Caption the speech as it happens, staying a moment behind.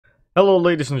Hello,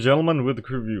 ladies and gentlemen, with the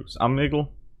crew views. I'm Mikkel,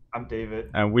 I'm David.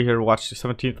 and we're here to watch the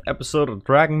 17th episode of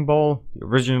Dragon Ball, the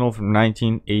original from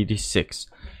 1986.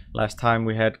 Last time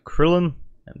we had Krillin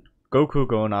and Goku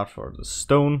going out for the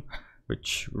stone,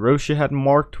 which Roshi had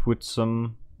marked with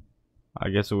some, I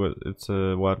guess it's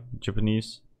a, what,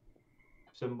 Japanese?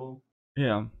 Symbol.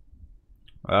 Yeah.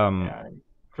 Yeah.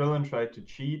 Krillin tried to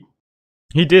cheat.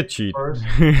 He did cheat. First,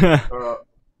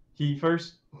 he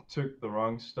first took the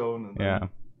wrong stone and then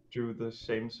drew the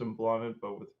same symbol on it,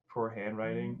 but with poor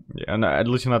handwriting. Yeah, and at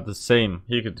least not the same.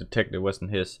 He could detect it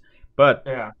wasn't his. But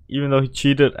yeah, even though he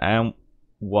cheated and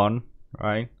won,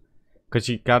 right? Because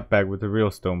he got back with the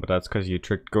real stone, but that's because you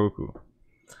tricked Goku.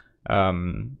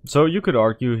 So you could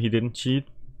argue he didn't cheat,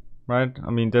 right? I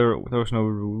mean, there was no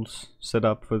rules set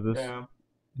up for this. Yeah.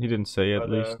 He didn't say at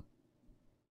least.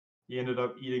 He ended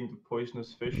up eating the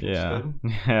poisonous fish instead.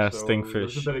 Yeah, so stinkfish.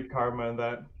 There's a bit of karma in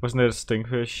that. Wasn't it a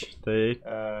stinkfish they ate?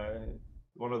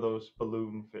 One of those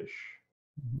balloon fish.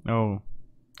 Oh,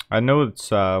 I know it's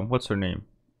what's her name?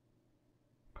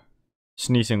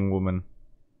 Sneezing woman.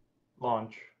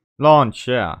 Launch,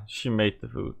 yeah. She made the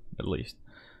food, at least.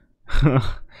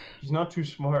 She's not too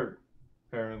smart,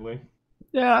 apparently.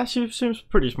 Yeah, she seems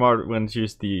pretty smart when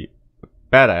she's the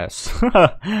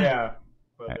badass. Yeah,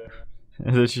 but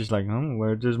and then she's like, oh,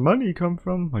 where does money come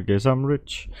from? I guess I'm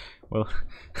rich. Well,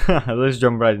 let's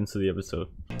jump right into the episode.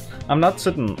 I'm not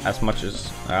sitting as much as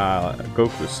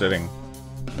Goku's sitting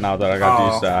now that I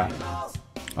got these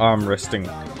arm resting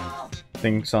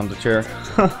things on the chair.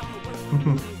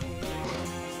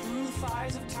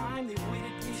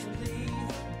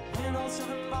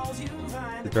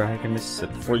 The dragon is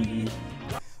set free.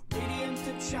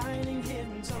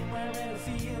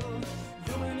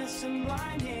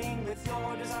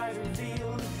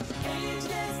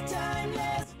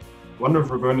 Wonder if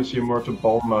we're going to see more to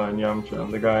Bulma and Yamcha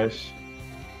and the guys.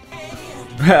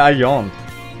 I yawned.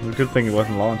 It was a good thing it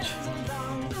wasn't Launch.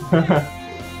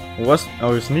 It was. Oh,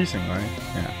 he was sneezing, right?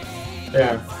 Yeah.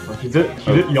 Yeah. Well, he did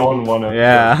yawn one of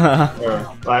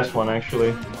yeah. last one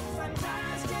actually.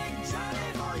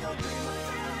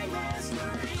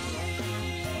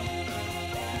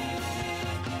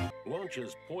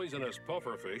 Launch's poisonous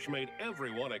pufferfish made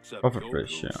everyone except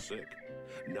Pufferfish, Goku sick.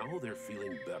 Now they're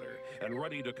feeling better and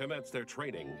ready to commence their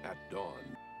training at dawn.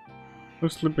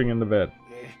 Who's sleeping in the bed?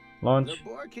 Launch. The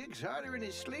boy kicks harder in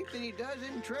his sleep than he does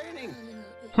in training.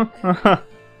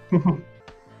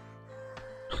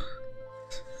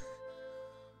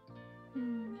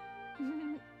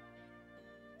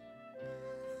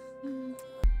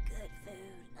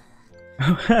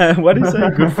 What do you say?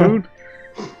 Good food?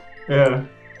 Yeah.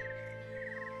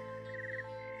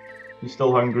 He's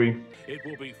still hungry. It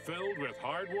will be filled with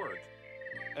hard work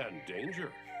and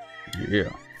danger. Yeah.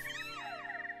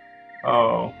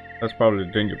 Oh. That's probably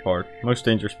the danger part. Most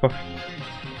dangerous part.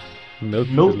 Milk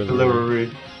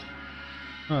delivery.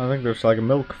 Oh, I think there's like a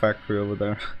milk factory over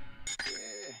there.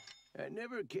 I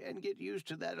never can get used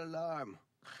to that alarm.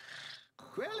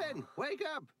 Krillin, wake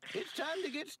up! It's time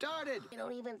to get started. I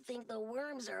don't even think the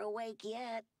worms are awake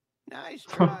yet. Nice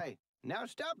try. Now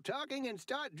stop talking and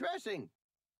start dressing.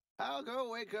 I'll go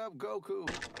wake up Goku.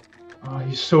 Oh,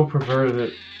 he's so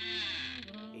perverted.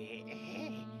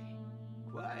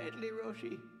 Quietly,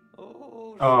 Roshi.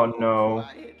 Oh so no.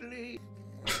 Quietly.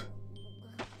 So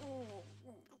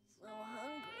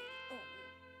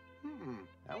hungry.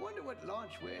 I wonder what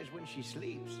Launch wears when she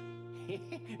sleeps.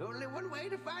 Only one way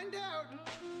to find out.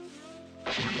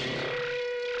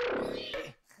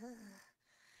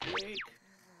 Wake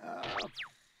up.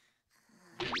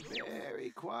 Be very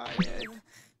quiet.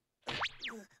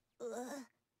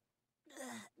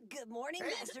 Good morning,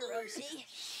 Master Roshi.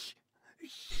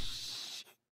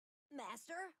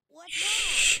 Master,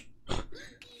 what's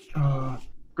wrong?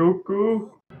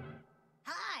 Goku?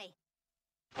 Hi.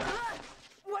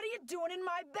 What are you doing in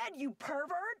my bed, you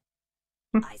pervert?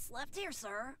 I slept here,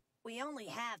 sir. We only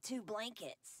have 2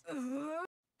 blankets. Oh.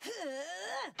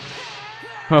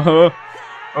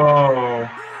 Oh.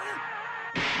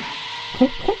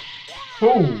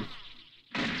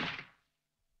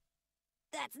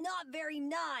 That's not very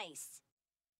nice.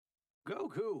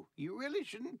 Goku, you really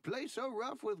shouldn't play so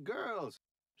rough with girls.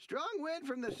 Strong wind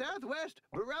from the southwest,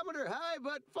 barometer high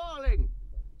but falling.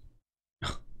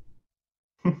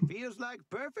 Feels like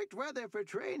perfect weather for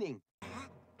training.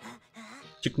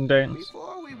 Chicken dance.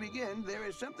 Before we begin, there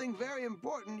is something very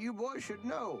important you boys should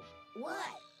know.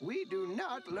 What? We do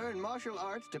not learn martial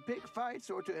arts to pick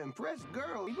fights or to impress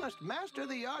girls. We must master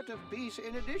the art of peace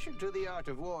in addition to the art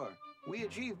of war. We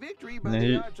achieve victory by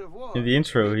the arts of war. In the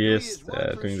intro, he Victory is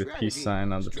doing the peace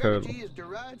sign on the turtle. Strategy is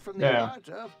derived from the art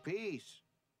of peace.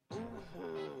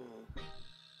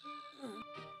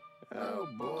 Oh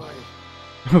boy.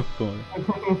 Oh boy.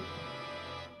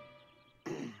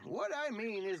 What I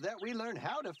mean is that we learn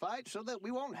how to fight so that we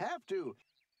won't have to.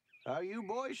 Are you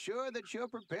boys sure that you're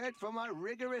prepared for my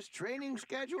rigorous training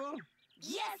schedule?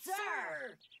 Yes,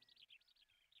 sir!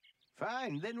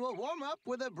 Fine, then we'll warm up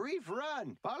with a brief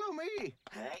run. Follow me.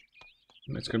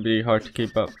 It's gonna be hard to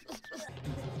keep up.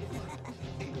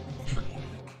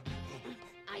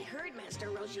 I heard Master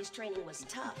Roshi's training was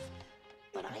tough,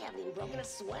 but I haven't even broken a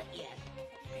sweat yet.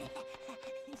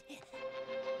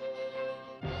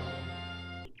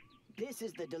 This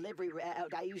is the delivery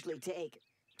route I usually take.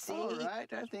 See? All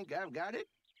right, I think I've got it.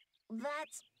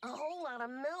 That's a whole lot of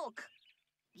milk.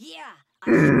 Yeah, I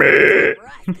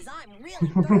because I'm really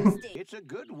thirsty. It's a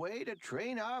good way to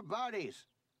train our bodies.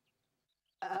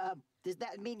 Does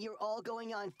that mean you're all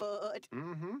going on foot?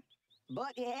 Mm-hmm.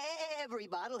 But every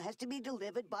bottle has to be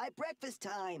delivered by breakfast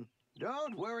time.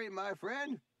 Don't worry, my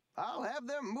friend. I'll have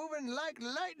them moving like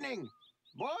lightning.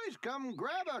 Boys, come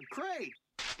grab a crate.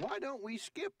 Why don't we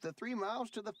skip the 3 miles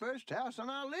to the first house on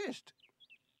our list?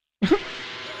 3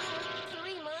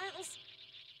 miles?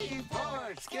 3,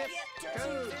 4, skip. 2,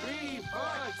 3, 4,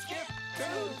 skip. 2,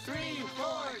 3,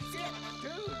 4, skip. 2,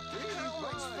 3,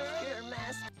 4, skip.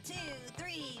 Mass. 2,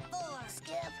 3, 4,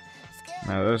 skip. Skip.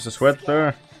 Now there's a sweat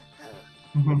there.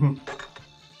 Come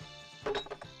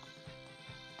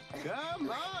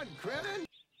on, Krillin.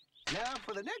 Now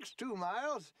for the next 2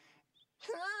 miles.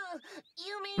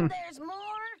 You mean there's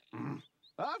more?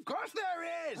 Of course there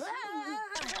is.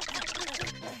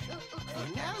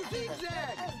 Now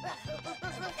zigzag.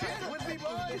 Get with me,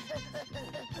 boys.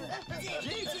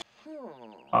 Zigzag.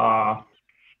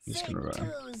 Just Zig gonna run.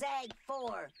 2, Zag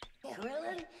 4.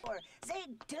 Krillin? Or Zig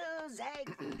 2, Zag.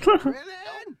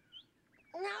 Krillin.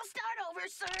 Now start over,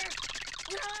 sir.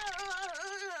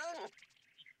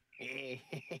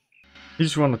 He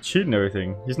just wanna cheat and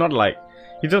everything. He's not like,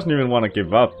 he doesn't even want to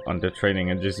give up on the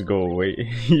training and just go away.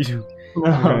 He's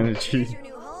trying to cheat. Here's your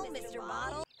new home, Mr.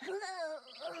 Bottle.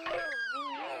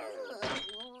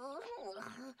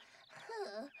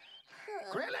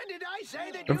 Krillin, did I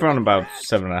say that? We've run about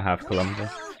 7.5 kilometers.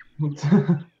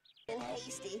 And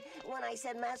hasty when I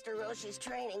said Master Roshi's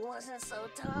training wasn't so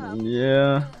tough.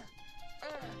 Yeah.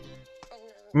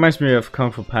 Reminds me of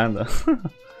Kung Fu Panda.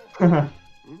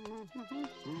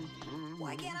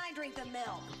 Why can't I drink the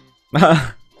milk?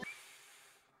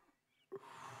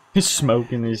 He's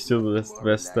smoking, he's still the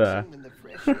best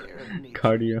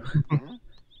cardio.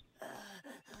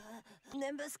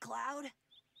 Nimbus Cloud?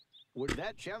 Would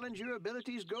that challenge your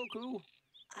abilities, Goku?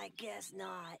 I guess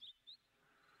not.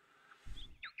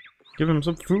 Give him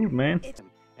some food, man.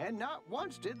 And not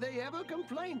once did they ever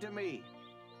complain to me.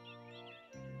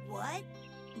 What?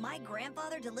 My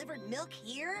grandfather delivered milk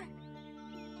here?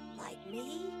 Like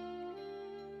me?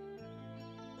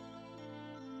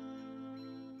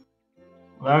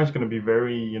 Now he's gonna be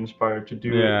very inspired to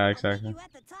do it. Yeah, exactly. You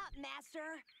at the top,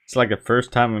 Master. It's like the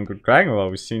first time in Dragon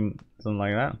Ball we've seen something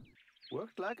like that.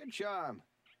 Worked like a charm.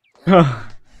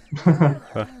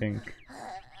 I think.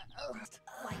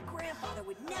 My grandfather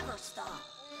would never stop.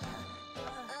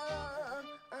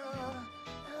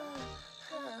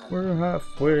 We're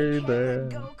halfway there.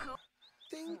 Goku.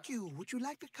 Thank you. Would you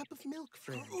like a cup of milk, Ooh,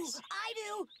 friends? I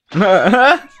do.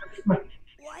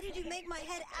 Why did you make my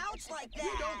head ouch like You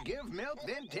that? don't give milk,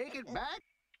 then take it back?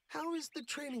 How is the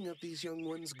training of these young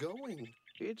ones going?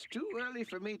 It's too early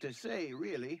for me to say,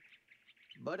 really.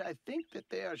 But I think that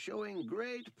they are showing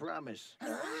great promise.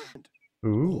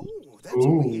 Ooh. Oh, that's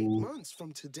only 8 Ooh. months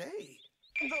from today.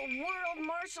 The World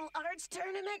Martial Arts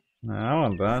Tournament? I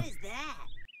want that. What is that?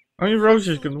 Only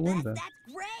Roshi's gonna win that. That's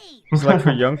great. It's like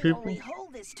for young They people. only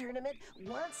hold this tournament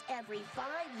once every 5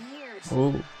 years.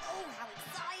 Oh, Oh, how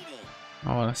exciting!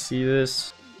 I wanna see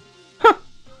this.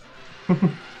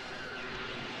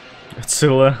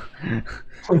 Godzilla.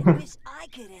 I wish I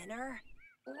could enter.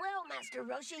 Well, Master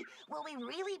Roshi, will we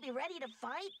really be ready to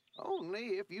fight?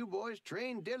 Only if you boys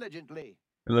train diligently.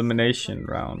 Elimination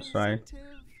rounds, right?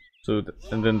 So,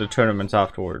 and then the tournaments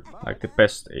afterward, like the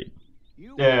best 8.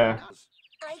 You Yeah. will not-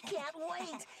 I can't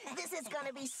wait. This is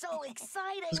gonna be so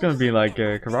exciting. It's gonna be like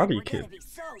a Karate We're Kid. gonna be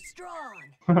so strong.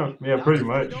 Yeah, not pretty if we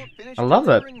much. don't finish I love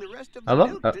that. delivering the rest of I the love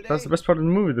milk that. That's today. the best part of the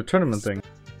movie, the tournament thing.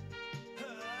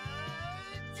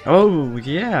 Oh,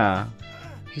 yeah.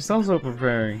 She's also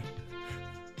preparing.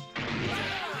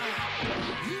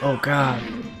 Oh, God.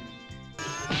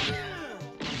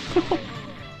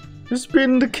 Just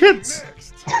beating the kids.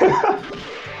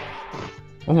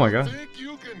 Oh, my God. Think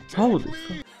you can take Holy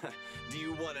me? fuck. Do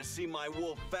you want to see my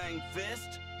Wolf Fang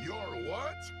fist? Your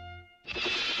what?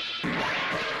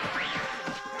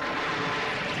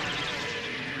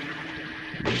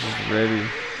 He's ready.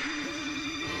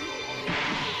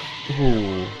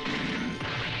 Ooh.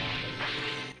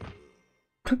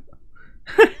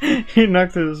 He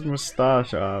knocked his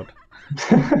mustache out.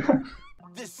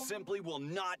 This simply will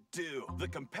not do. The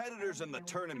competitors in the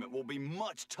tournament will be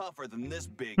much tougher than this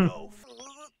big oaf.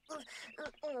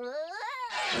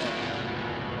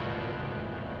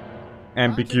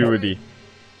 Ambiguity.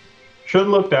 Should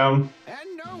look down.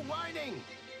 And no whining.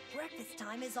 Breakfast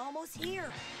time is almost here.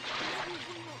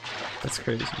 That's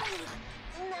crazy.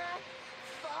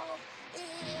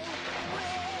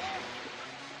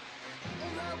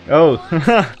 Oh.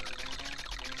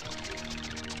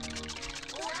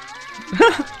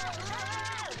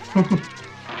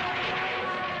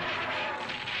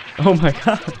 Oh my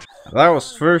god. That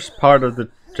was first part of the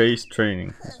day's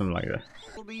training. Something like that.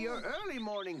 Will be your early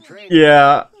morning training.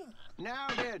 Yeah. Now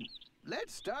then,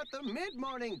 let's start the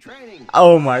mid-morning training.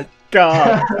 Oh my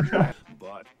god.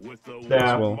 But with the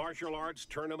Yeah. World Martial Arts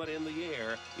Tournament in the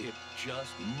air, it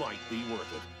just might be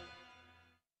worth it.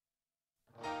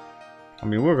 I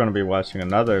mean, we're gonna be watching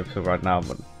another episode right now,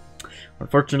 but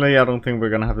unfortunately, I don't think we're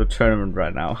gonna have the tournament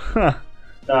right now.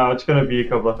 No, it's gonna be a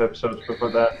couple of episodes before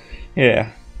that.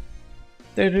 Yeah.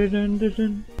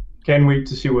 Can't wait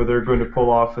to see what they're going to pull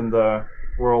off in the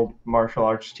World Martial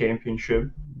Arts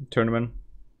Championship Tournament.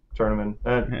 That's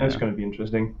Yeah. going to be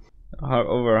interesting.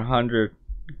 Over 100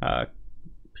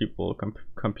 people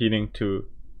competing to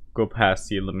go past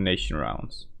the elimination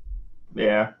rounds.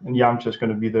 Yeah, and Yamcha's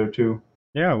going to be there too.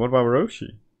 Yeah, what about Roshi?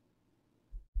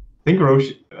 I think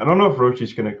Roshi. I don't know if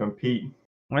Roshi's going to compete.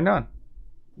 Why not?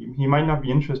 He might not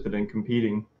be interested in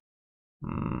competing.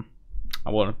 I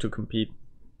want him to compete.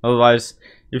 Otherwise,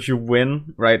 if you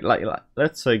win, right, like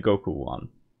let's say Goku won,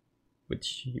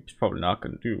 which he's probably not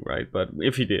gonna do, right? But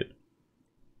if he did,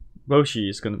 Roshi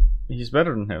is he's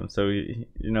better than him, so you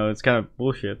know, it's kind of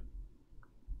bullshit.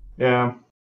 Yeah.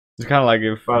 It's kind of like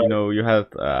if But, you know, you had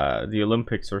the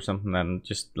Olympics or something, and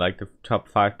just like the top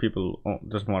 5 people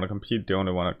doesn't want to compete, they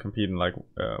only want to compete in like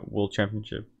world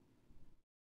championship.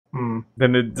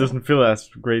 Then it doesn't feel as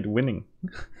great winning.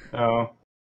 Oh.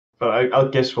 But I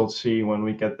guess we'll see when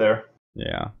we get there.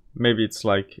 Yeah, maybe it's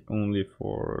like only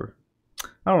for,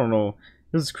 I don't know.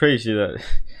 This is crazy that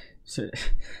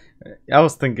I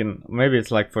was thinking maybe it's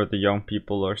like for the young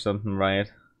people or something,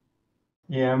 right?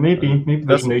 Yeah, maybe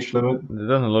there's an age limit. It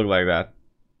doesn't look like that.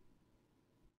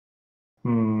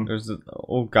 There's an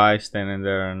old guy standing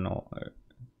there, and all,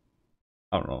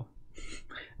 I don't know.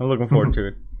 I'm looking forward to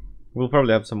it. We'll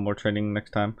probably have some more training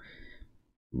next time.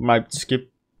 Might skip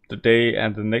the day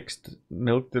and the next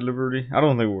milk delivery. I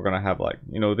don't think we're gonna have, like,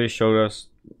 you know, they showed us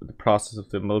the process of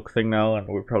the milk thing now, and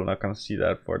we're probably not gonna see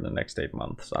that for the next 8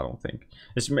 months. I don't think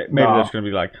it's maybe there's gonna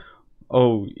be like,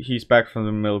 oh, he's back from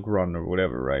the milk run or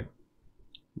whatever, right?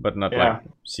 But not like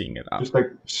seeing it out. Just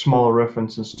like small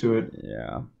references to it.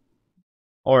 Yeah,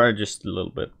 or just a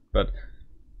little bit. But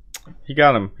he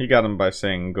got him by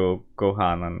saying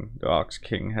Gohan and the Ox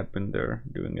King had been there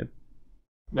doing it.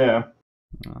 Yeah.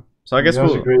 So I guess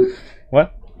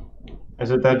what? I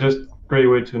said that just great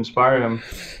way to inspire him.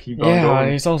 Keep on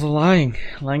going. He's also lying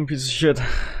piece of shit.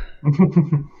 I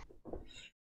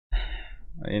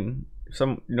mean,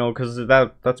 you know, because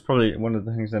that's probably one of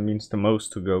the things that means the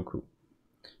most to Goku.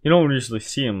 You don't usually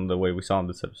see him the way we saw in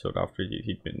this episode after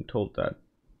he'd been told that.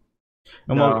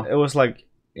 And well, it was like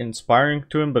inspiring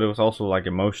to him, but it was also like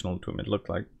emotional to him, it looked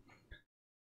like.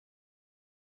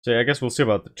 So I guess we'll see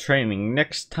about the training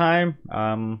next time.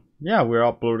 Yeah, we're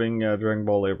uploading Dragon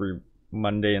Ball every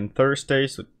Monday and Thursday,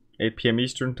 so 8 PM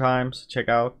Eastern time, so check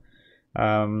out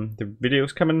the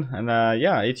videos coming. And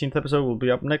yeah, 18th episode will be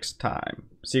up next time.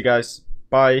 See you guys.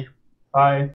 Bye. Bye.